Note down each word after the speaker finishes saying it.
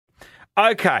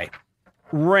Okay,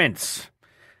 rents.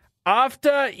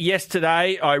 After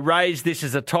yesterday, I raised this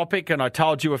as a topic and I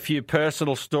told you a few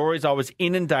personal stories. I was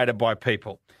inundated by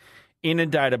people. The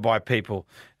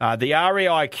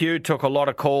REIQ took a lot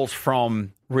of calls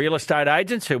from real estate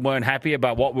agents who weren't happy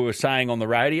about what we were saying on the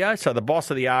radio. So the boss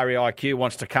of the REIQ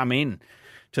wants to come in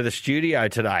to the studio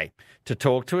today to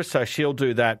talk to us. So she'll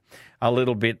do that a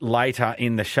little bit later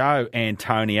in the show,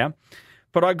 Antonia.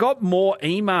 But I got more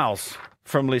emails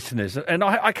from listeners, and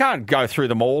I can't go through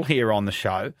them all here on the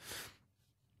show.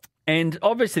 And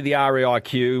obviously the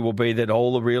REIQ will be that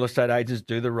all the real estate agents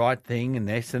do the right thing and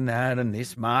this and that and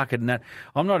this market and that.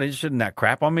 I'm not interested in that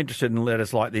crap. I'm interested in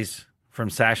letters like this from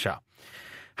Sasha.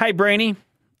 Hey, Breenie,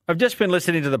 I've just been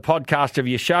listening to the podcast of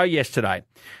your show yesterday.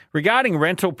 Regarding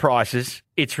rental prices,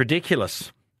 it's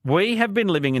ridiculous. We have been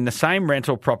living in the same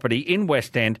rental property in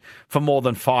West End for more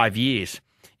than 5 years.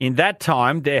 In that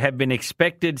time, there have been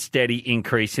expected steady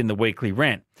increase in the weekly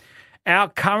rent. Our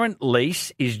current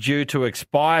lease is due to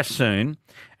expire soon,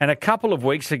 and a couple of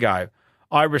weeks ago,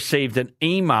 I received an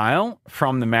email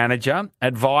from the manager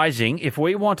advising if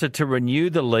we wanted to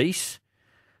renew the lease,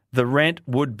 the rent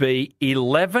would be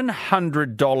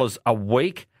 $1,100 a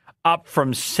week, up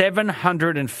from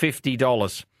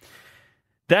 $750.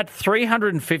 That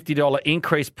 $350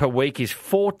 increase per week is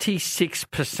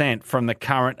 46% from the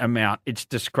current amount. It's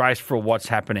disgraceful what's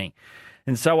happening.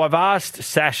 And so I've asked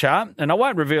Sasha, and I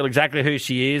won't reveal exactly who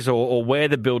she is or where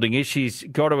the building is. She's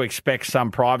got to expect some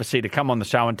privacy to come on the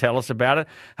show and tell us about it.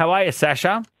 How are you,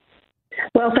 Sasha?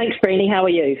 Well, thanks, Breenie. How are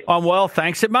you? I'm well,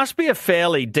 thanks. It must be a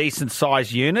fairly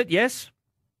decent-sized unit, yes?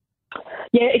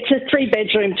 Yeah, it's a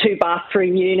 3-bedroom,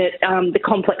 2-bathroom unit. The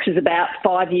complex is about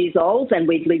 5 years old, and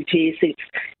we've lived here since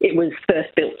it was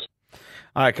first built.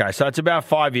 Okay, so it's about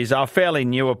 5 years, a fairly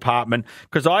new apartment,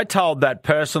 because I told that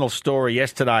personal story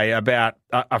yesterday about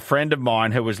a friend of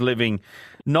mine who was living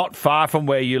not far from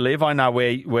where you live. I know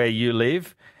where you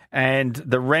live, and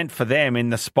the rent for them in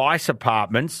the Spice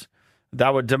apartments, they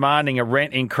were demanding a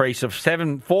rent increase of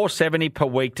 $470 per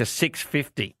week to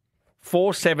 $650.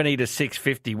 $470 to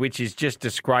 $650, which is just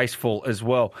disgraceful as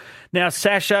well. Now,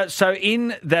 Sasha, so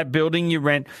in that building you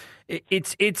rent,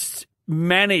 it's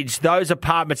managed. Those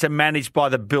apartments are managed by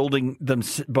the building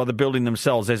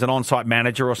themselves. There's an on-site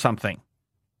manager or something.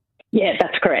 Yeah,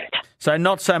 that's correct. So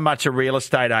not so much a real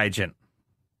estate agent.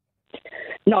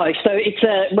 No, so it's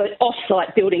an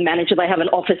off-site building manager. They have an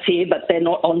office here, but they're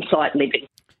not on-site living.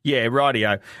 Yeah,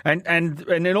 rightio. And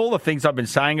in all the things I've been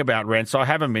saying about rents, I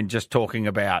haven't been just talking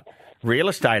about real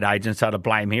estate agents are to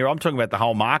blame here. I'm talking about the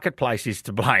whole marketplace is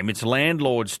to blame. It's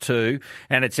landlords too,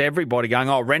 and it's everybody going,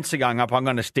 oh, rents are going up, I'm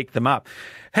going to stick them up.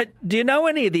 Do you know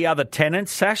any of the other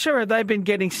tenants, Sasha? Have they been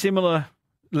getting similar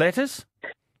letters?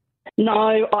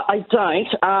 No, I don't.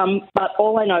 But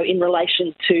all I know in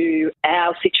relation to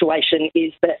our situation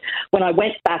is that when I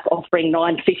went back offering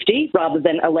 $950 rather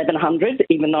than $1,100,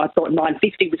 even though I thought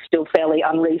 $950 was still fairly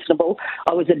unreasonable,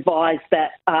 I was advised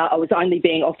that I was only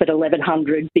being offered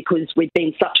 $1,100 because we'd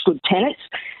been such good tenants,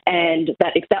 and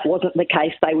that if that wasn't the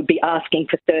case, they would be asking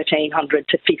for $1,300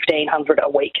 to $1,500 a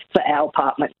week for our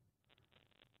apartment.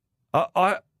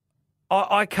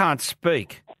 I can't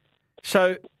speak.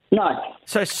 So. No.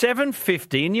 So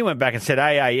 $750, and you went back and said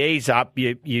AAE's up.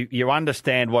 You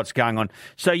understand what's going on.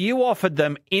 So you offered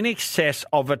them in excess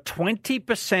of a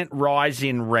 20% rise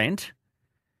in rent,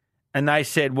 and they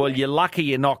said, well, you're lucky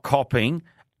you're not copping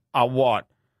a what?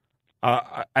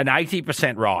 An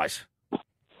 80% rise.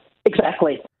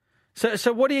 Exactly.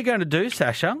 So what are you going to do,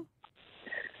 Sasha?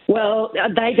 Well,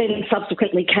 they then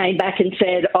subsequently came back and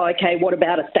said, oh, okay, what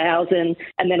about 1,000?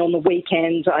 And then on the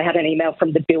weekend, I had an email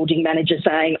from the building manager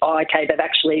saying, oh, okay, they've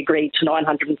actually agreed to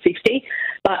 $950.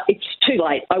 But it's too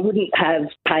late. I wouldn't have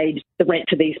paid the rent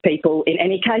to these people in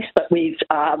any case, but we've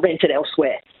rented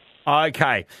elsewhere.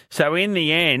 Okay. So in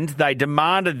the end, they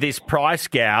demanded this price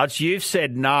gouge. You've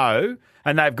said no,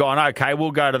 and they've gone, okay,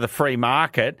 we'll go to the free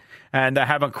market, and they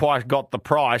haven't quite got the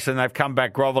price, and they've come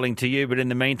back grovelling to you, but in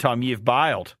the meantime, you've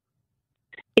bailed.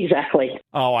 Exactly.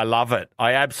 Oh, I love it.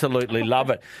 I absolutely love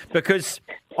it. Because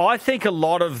I think a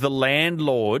lot of the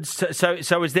landlords, so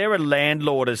is there a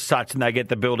landlord as such and they get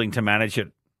the building to manage it?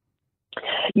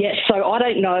 Yes, so I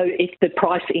don't know if the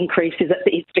price increase is at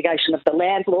the instigation of the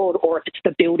landlord or if it's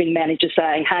the building manager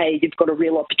saying, hey, you've got a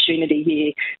real opportunity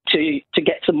here to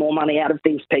get some more money out of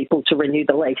these people to renew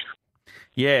the lease.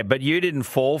 Yeah, but you didn't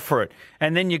fall for it.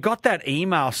 And then you got that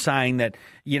email saying that,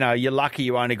 you know, you're lucky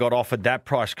you only got offered that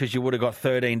price because you would have got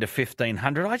 $1,300 to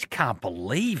 $1,500. I just can't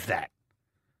believe that.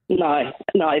 No.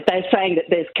 They're saying that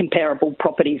there's comparable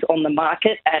properties on the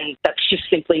market, and that's just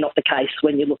simply not the case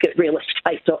when you look at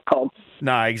realestate.com.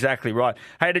 No, exactly right.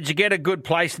 Hey, did you get a good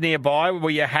place nearby? Were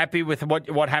you happy with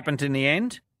what happened in the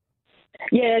end?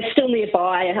 Yeah, it's still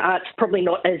nearby. It's probably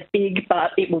not as big,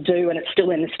 but it will do, and it's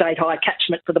still in the State High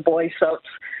catchment for the boys, so it's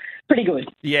pretty good.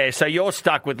 Yeah, so you're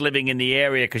stuck with living in the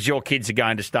area because your kids are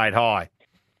going to State High.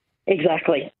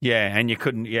 Exactly. Yeah, and you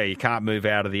can't move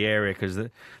out of the area because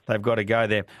they've got to go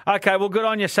there. Okay, well, good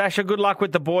on you, Sasha. Good luck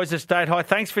with the boys at State High.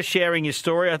 Thanks for sharing your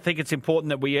story. I think it's important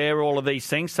that we air all of these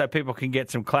things so people can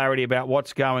get some clarity about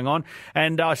what's going on.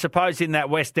 And I suppose in that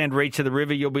West End reach of the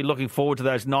river, you'll be looking forward to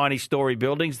those 90-storey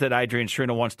buildings that Adrian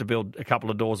Schrinner wants to build a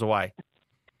couple of doors away.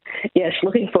 Yes,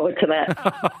 looking forward to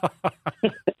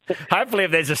that. Hopefully,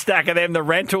 if there's a stack of them, the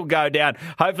rent will go down.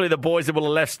 Hopefully, the boys will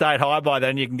have left State High by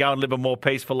then. You can go and live a more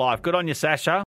peaceful life. Good on you, Sasha.